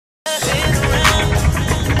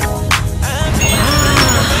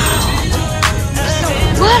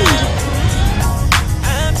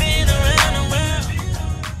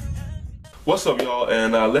What's up, y'all?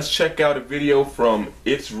 And let's check out a video from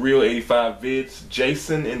It's Real 85 Vids,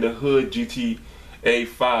 Jason in the Hood GTA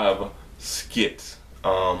 5 skit.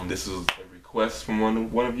 This is a request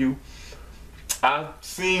from one of you. I've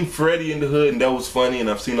seen Freddy in the Hood and that was funny, and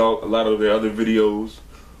I've seen a lot of their other videos,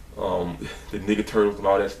 the nigga turtles and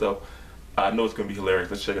all that stuff. I know it's gonna be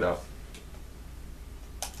hilarious. Let's check it out.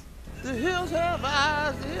 The hills have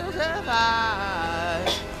eyes, the hills have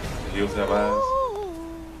eyes. The Hills Have Eyes.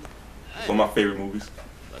 One of my favorite movies.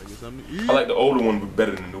 I like the older one, but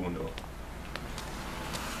better than the new one though.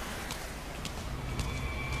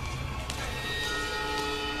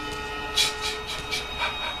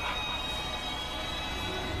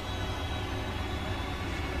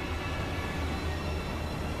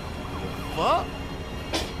 Fuck?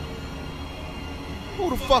 Who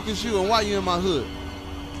the fuck is you and why you in my hood?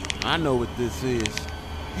 I know what this is.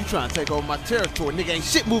 You trying to take over my territory. Nigga ain't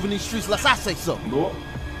shit moving these streets unless I say so. Boy.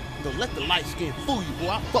 Don't let the light skin fool you, boy.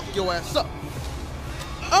 I'll fuck your ass up.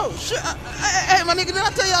 Oh, shit. Hey, my nigga, did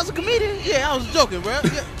I tell you I was a comedian? Yeah, I was joking, bro.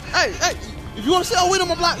 Yeah. Hey, if you want to sell weed on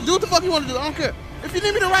my block, do what the fuck you want to do. I don't care. If you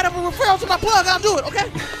need me to write up a referral to my plug, I'll do it,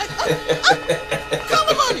 okay? Call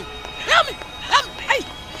the money. Help me.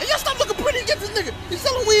 Hey, y'all stop looking pretty and get this nigga. He's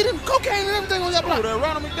selling weed and cocaine and everything on that block. Oh, that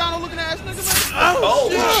Ronald McDonald looking ass nigga, man.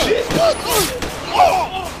 Oh, shit.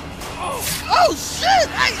 Oh, shit.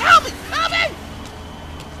 Hey, help me. Help me.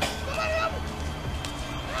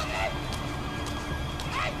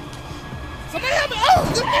 Somebody help me! Oh,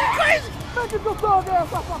 this nigga crazy! Man, get your dog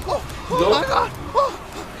ass off my car! Oh my God! Oh,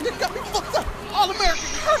 nigga got me fucked up! All-American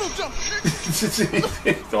Colonel jump!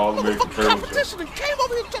 It's All-American Colonel competition and came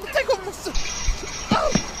over here trying to take over my son!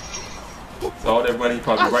 Oh. So all that money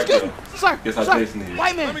probably right there. Sir, guess how Jason is.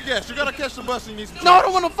 White man! Let me guess, you gotta catch the bus and you need some. No, I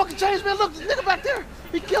don't want no fucking change, man! Look, this nigga back there!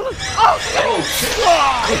 He killing! Oh, shit! Oh, shit!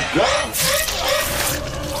 Good God!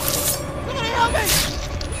 Somebody help me!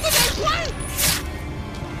 This ain't playing!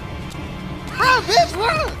 Run, bitch,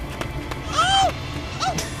 run! Oh!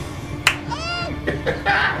 Oh! Oh!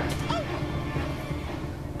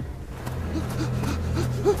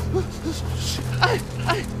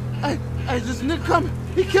 Hey, this nigga coming.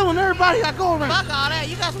 He killing everybody I go around. Fuck all that.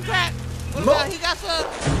 You got some crack? No. He got some.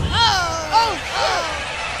 Oh!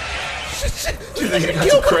 Shit. You got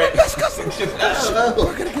some crack.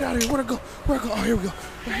 We're gonna get out of here. Where'd I go? Oh, here we go.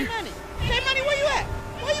 Hey, Money, where you at?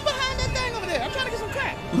 Why you behind that thing over there? I'm trying to get some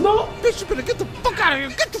crack. No. Bitch, you better get the fuck out of here.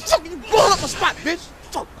 Get the fuck. You blowing up my spot, bitch.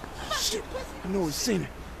 Fuck. Shit. I know he's seen it.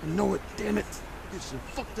 I know it. Damn it. Bitch, you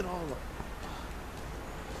fucked it all up.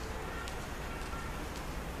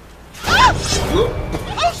 Ah!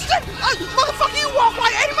 Oh, shit. Motherfucker, you walk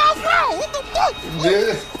like 80 miles per hour. What the fuck?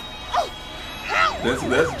 Yeah. Oh.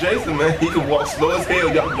 That's Jason, man. He can walk slow as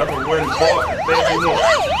hell. Y'all can run as far as fast as you want.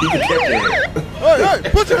 He can catch your ass. Hey,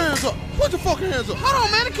 put your hands up. Put your fucking hands up. Hold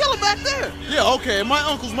on, man. The killer back there. Yeah, okay. My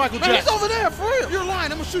uncle's Michael Man, Jackson. he's over there, for real. You're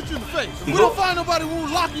lying. I'm gonna shoot you in the face. If we don't find nobody, we're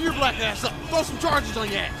locking your black ass up. Throw some charges on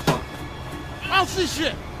your ass. I don't see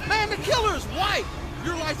shit. Man, the killer is white.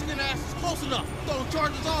 Your light-skinned ass is close enough. Throwing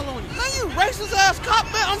charges all on you. Man, you racist ass cop,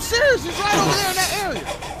 man. I'm serious. He's right over there in that area.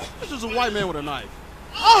 This is a white man with a knife.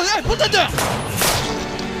 Oh, yeah, put that down.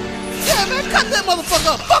 Yeah, man, cut that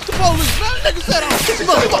motherfucker up. Fuck the police, man. That nigga said, oh, this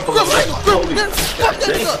motherfucker. Man, fuck that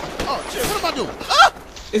nigga up. Oh, shit, what am I doing? Ah!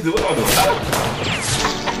 What am I doing?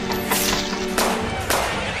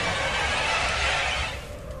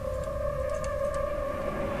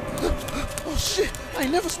 Oh, shit. I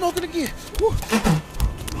ain't never smoking again. Woo.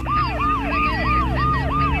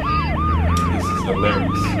 This is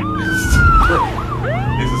hilarious.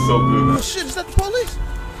 This is so good. Oh, shit, is that the police?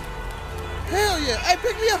 Hell yeah. Hey,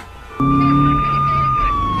 pick me up.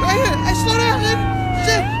 Right here. Hey, slow down, nigga.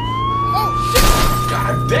 Shit. Oh, shit.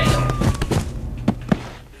 God damn.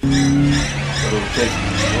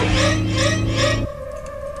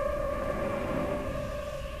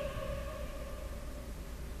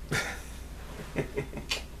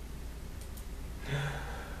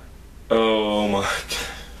 Oh my God.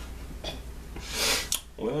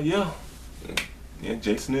 Well, yeah,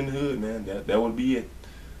 Jason in the Hood, man. That would be it.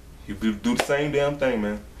 He'd do the same damn thing,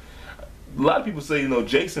 man. A lot of people say, you know,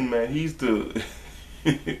 Jason, man, he's the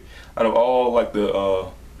out of all like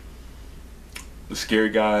the scary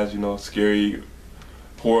guys, you know, scary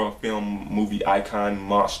horror film movie icon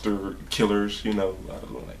monster killers, you know,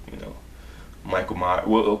 like, you know, Michael Myers.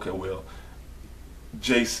 Well,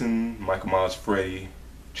 Jason, Michael Myers, Freddy,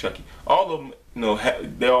 Chucky. All of them, you know,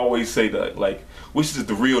 they always say that, like, which is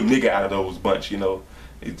the real nigga out of those bunch, you know.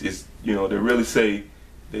 It's you know, they really say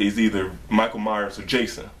that he's either Michael Myers or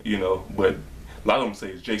Jason, you know, but a lot of them say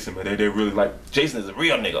it's Jason, man. They really like Jason is a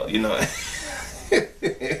real nigga, you know.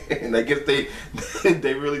 And I guess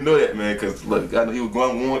they really know that, man, because look, I know he was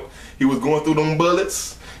going through them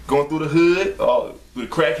bullets, going through the hood, through the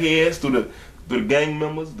crackheads, through the gang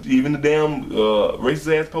members, even the damn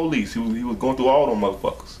racist ass police. He was going through all them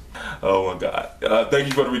motherfuckers. Oh my God. Thank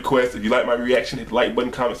you for the request. If you like my reaction, hit the like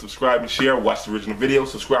button, comment, subscribe, and share. Watch the original video.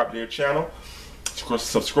 Subscribe to their channel.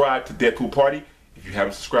 Subscribe to DeadPOOLParty if you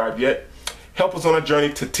haven't subscribed yet. Help us on our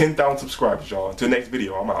journey to 10,000 subscribers, y'all. Until next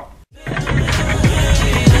video, I'm out.